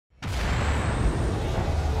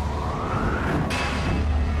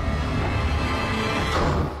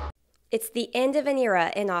It's the end of an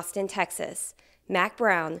era in Austin, Texas. Mack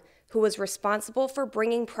Brown, who was responsible for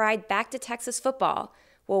bringing pride back to Texas football,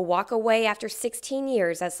 will walk away after 16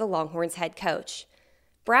 years as the Longhorns head coach.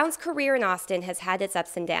 Brown's career in Austin has had its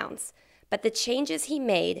ups and downs, but the changes he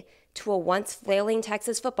made to a once flailing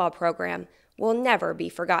Texas football program will never be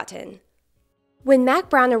forgotten. When Mack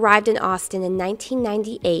Brown arrived in Austin in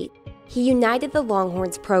 1998, he united the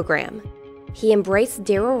Longhorns program. He embraced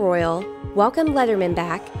Darrell Royal, welcomed Letterman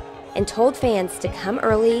back, and told fans to come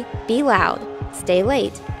early, be loud, stay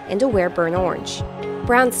late, and to wear burnt orange.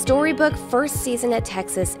 Brown's storybook first season at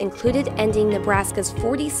Texas included ending Nebraska's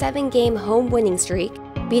 47-game home winning streak,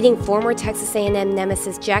 beating former Texas A&M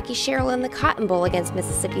nemesis Jackie Sherrill in the Cotton Bowl against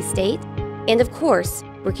Mississippi State, and of course,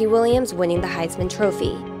 Ricky Williams winning the Heisman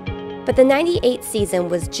Trophy. But the '98 season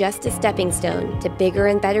was just a stepping stone to bigger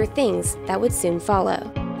and better things that would soon follow.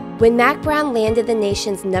 When Mack Brown landed the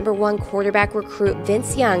nation's #1 quarterback recruit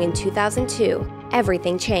Vince Young in 2002,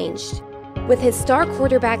 everything changed. With his star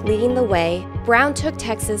quarterback leading the way, Brown took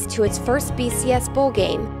Texas to its first BCS bowl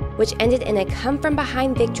game, which ended in a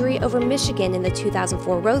come-from-behind victory over Michigan in the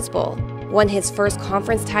 2004 Rose Bowl, won his first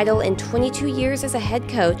conference title in 22 years as a head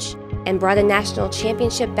coach, and brought a national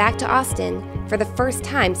championship back to Austin for the first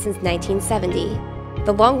time since 1970.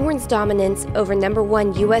 The Longhorns' dominance over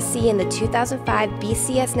 #1 USC in the 2005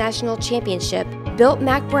 BCS National Championship built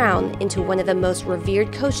Mack Brown into one of the most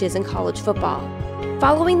revered coaches in college football.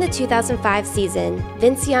 Following the 2005 season,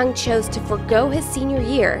 Vince Young chose to forego his senior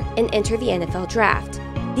year and enter the NFL draft.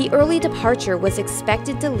 The early departure was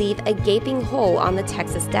expected to leave a gaping hole on the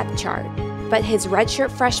Texas depth chart, but his redshirt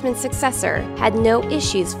freshman successor had no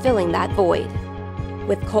issues filling that void.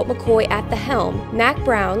 With Colt McCoy at the helm, Mack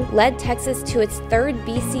Brown led Texas to its third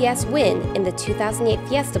BCS win in the 2008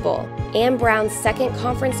 Fiesta Bowl and Brown's second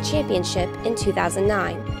conference championship in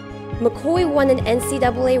 2009. McCoy won an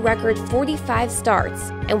NCAA record 45 starts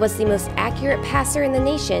and was the most accurate passer in the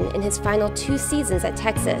nation in his final 2 seasons at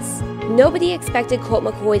Texas. Nobody expected Colt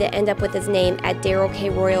McCoy to end up with his name at Darrell K.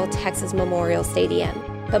 Royal Texas Memorial Stadium,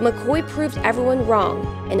 but McCoy proved everyone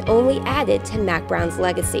wrong and only added to Mack Brown's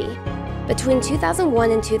legacy. Between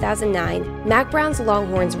 2001 and 2009, Mack Brown's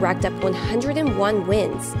Longhorns racked up 101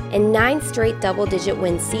 wins and 9 straight double-digit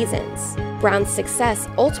win seasons. Brown's success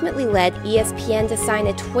ultimately led ESPN to sign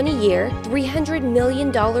a 20-year, $300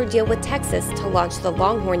 million deal with Texas to launch the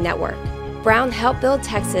Longhorn Network. Brown helped build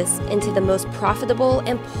Texas into the most profitable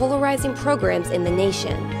and polarizing programs in the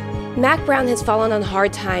nation. Mack Brown has fallen on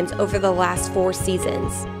hard times over the last 4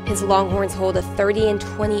 seasons. His Longhorns hold a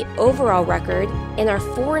 30-20 overall record and are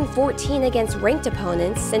 4-14 against ranked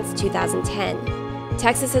opponents since 2010.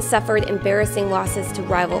 Texas has suffered embarrassing losses to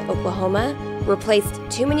rival Oklahoma, replaced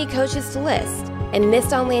too many coaches to list, and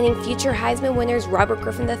missed on landing future Heisman winners Robert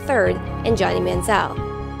Griffin III and Johnny Manziel.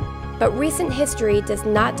 But recent history does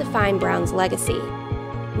not define Brown's legacy.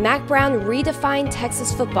 Mack Brown redefined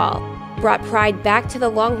Texas football, brought pride back to the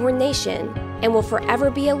Longhorn Nation, and will forever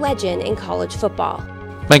be a legend in college football.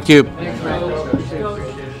 Thank you. Thanks,